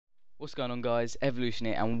What's going on, guys? Evolution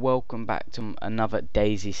here, and welcome back to another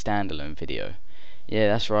DayZ Standalone video. Yeah,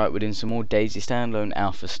 that's right, we're doing some more DayZ Standalone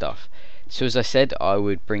alpha stuff. So as I said, I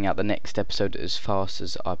would bring out the next episode as fast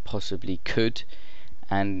as I possibly could,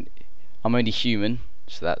 and I'm only human,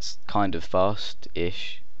 so that's kind of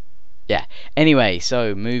fast-ish. Yeah, anyway,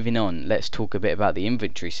 so moving on, let's talk a bit about the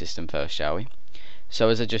inventory system first, shall we? So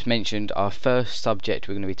as I just mentioned, our first subject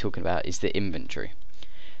we're going to be talking about is the inventory.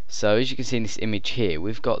 So as you can see in this image here,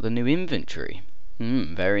 we've got the new inventory.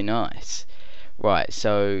 Very nice. Right,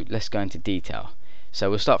 so let's go into detail. So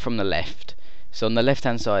we'll start from the left. So on the left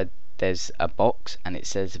hand side there's a box and it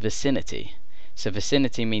says vicinity. So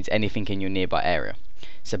vicinity means anything in your nearby area.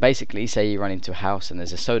 So basically, say you run into a house and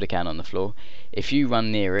there's a soda can on the floor. If you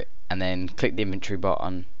run near it and then click the inventory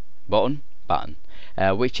button,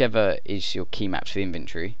 whichever is your key map for the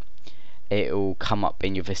inventory, it'll come up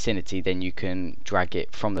in your vicinity. Then you can drag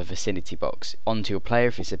it from the vicinity box onto your player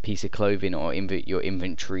if it's a piece of clothing, or your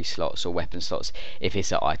inventory slots or weapon slots if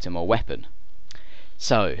it's an item or weapon.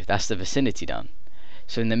 So that's the vicinity done.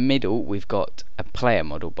 So in the middle we've got a player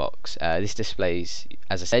model box. This displays,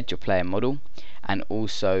 as I said, your player model and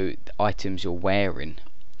also the items you're wearing.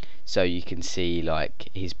 So you can see like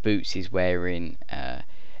his boots he's wearing,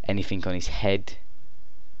 anything on his head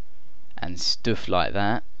and stuff like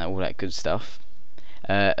that, all that good stuff.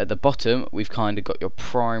 At the bottom we've kind of got your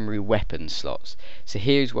primary weapon slots. So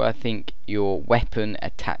here's where I think your weapon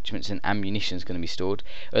attachments and ammunition is going to be stored.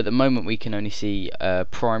 At the moment we can only see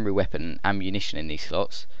primary weapon and ammunition in these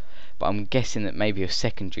slots, but I'm guessing that maybe a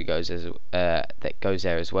secondary goes that goes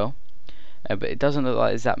there as well. But it doesn't look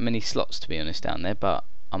like there's that many slots, to be honest, down there, but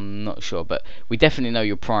I'm not sure. But we definitely know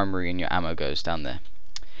your primary and your ammo goes down there.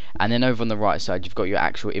 And then over on the right side you've got your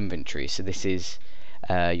actual inventory. So this is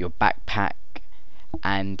your backpack,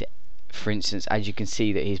 and for instance, as you can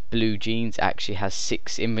see that his blue jeans actually has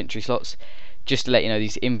 6 inventory slots. Just to let you know,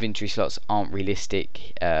 these inventory slots aren't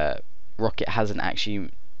realistic. Rocket hasn't actually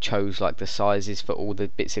chose like the sizes for all the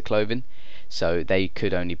bits of clothing, so they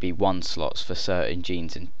could only be 1 slots for certain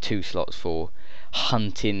jeans and 2 slots for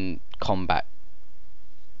hunting, combats,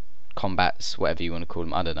 whatever you want to call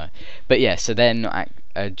them, I don't know. But yeah, so then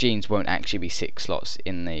jeans won't actually be 6 slots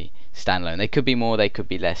in the standalone. They could be more, they could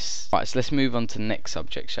be less. Right, so let's move on to the next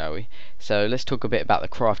subject, shall we? So let's talk a bit about the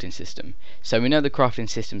crafting system. So we know the crafting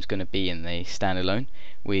system is going to be in the standalone.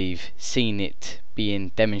 We've seen it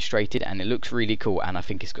being demonstrated and it looks really cool, and I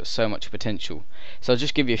think it's got so much potential. So I'll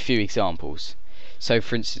just give you a few examples. So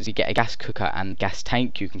for instance, you get a gas cooker and gas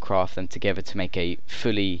tank, you can craft them together to make a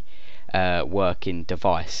fully working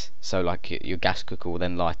device. So like your gas cooker will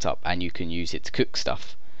then light up and you can use it to cook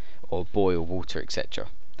stuff or boil water, etc.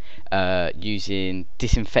 Using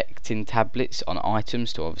disinfecting tablets on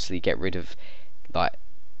items to obviously get rid of like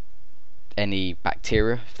any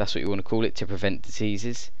bacteria, if that's what you want to call it, to prevent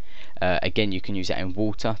diseases. Again, you can use that in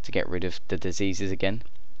water to get rid of the diseases again.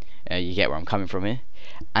 You get where I'm coming from here.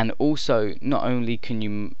 And also, not only can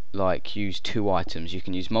you like use 2 items, you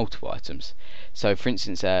can use multiple items. So for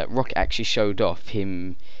instance, Rocket actually showed off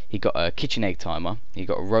he got a KitchenAid timer, he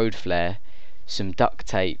got a road flare, some duct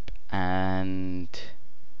tape, and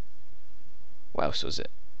what else was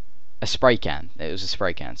it? A spray can. It was a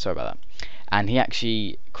spray can, sorry about that. And he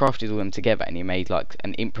actually crafted all them together and he made like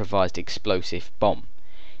an improvised explosive bomb.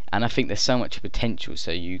 And I think there's so much potential,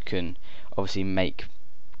 so you can obviously make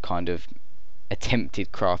kind of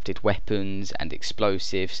attempted crafted weapons and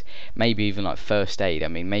explosives, maybe even like first aid. I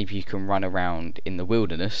mean, maybe you can run around in the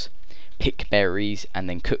wilderness, pick berries and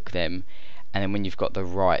then cook them, and then when you've got the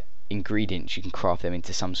right ingredients you can craft them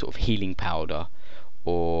into some sort of healing powder,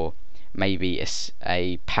 or maybe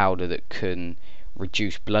a powder that can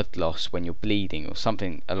reduce blood loss when you're bleeding, or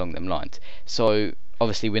something along them lines. So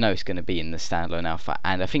obviously we know it's going to be in the standalone alpha,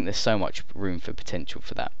 and I think there's so much room for potential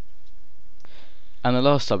for that. And the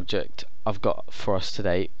last subject I've got for us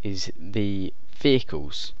today is the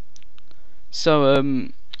vehicles. So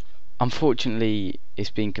unfortunately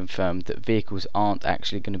it's been confirmed that vehicles aren't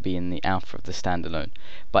actually going to be in the alpha of the standalone,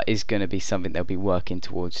 but is going to be something they'll be working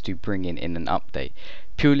towards to bring in an update,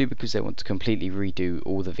 purely because they want to completely redo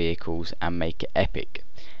all the vehicles and make it epic.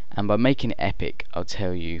 And by making it epic, I'll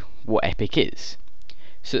tell you what epic is.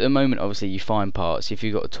 So at the moment, obviously, you find parts. If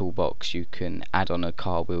you've got a toolbox, you can add on a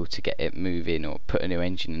car wheel to get it moving, or put a new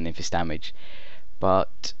engine in if it's damaged.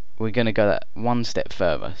 But we're going to go that one step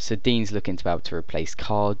further. So Dean's looking to be able to replace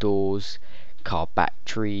car doors, car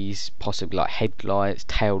batteries, possibly like headlights,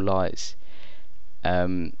 tail lights.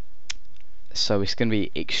 So it's going to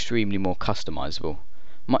be extremely more customizable,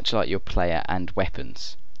 much like your player and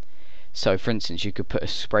weapons. So for instance, you could put a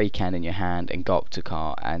spray can in your hand and go up to a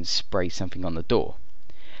car and spray something on the door.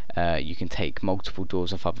 You can take multiple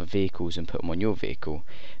doors off other vehicles and put them on your vehicle.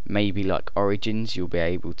 Maybe like Origins, you'll be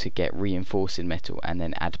able to get reinforcing metal and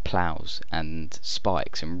then add plows and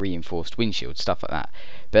spikes and reinforced windshields, stuff like that.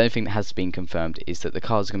 But the only thing that has been confirmed is that the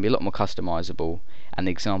cars are going to be a lot more customizable, and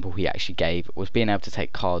the example he actually gave was being able to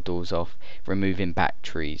take car doors off, removing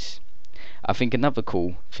batteries. I think another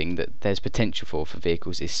cool thing that there's potential for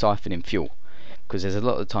vehicles is siphoning fuel, because there's a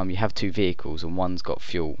lot of the time you have two vehicles and one's got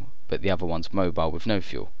fuel but the other one's mobile with no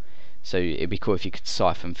fuel. So it'd be cool if you could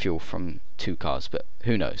siphon fuel from two cars, but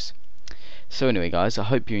who knows. So anyway guys, I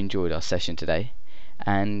hope you enjoyed our session today,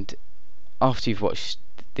 and after you've watched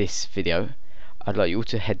this video, I'd like you all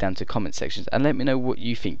to head down to comment sections and let me know what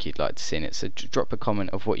you think you'd like to see in it. So drop a comment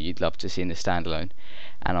of what you'd love to see in the standalone,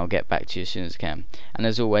 and I'll get back to you as soon as I can. And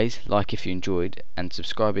as always, like if you enjoyed, and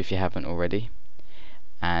subscribe if you haven't already,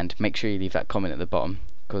 and make sure you leave that comment at the bottom,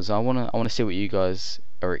 because I wanna see what you guys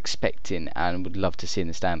are expecting and would love to see in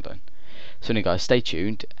the standalone. So anyway guys, stay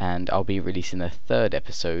tuned, and I'll be releasing the third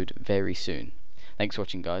episode very soon. Thanks for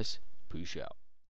watching guys. Peace out.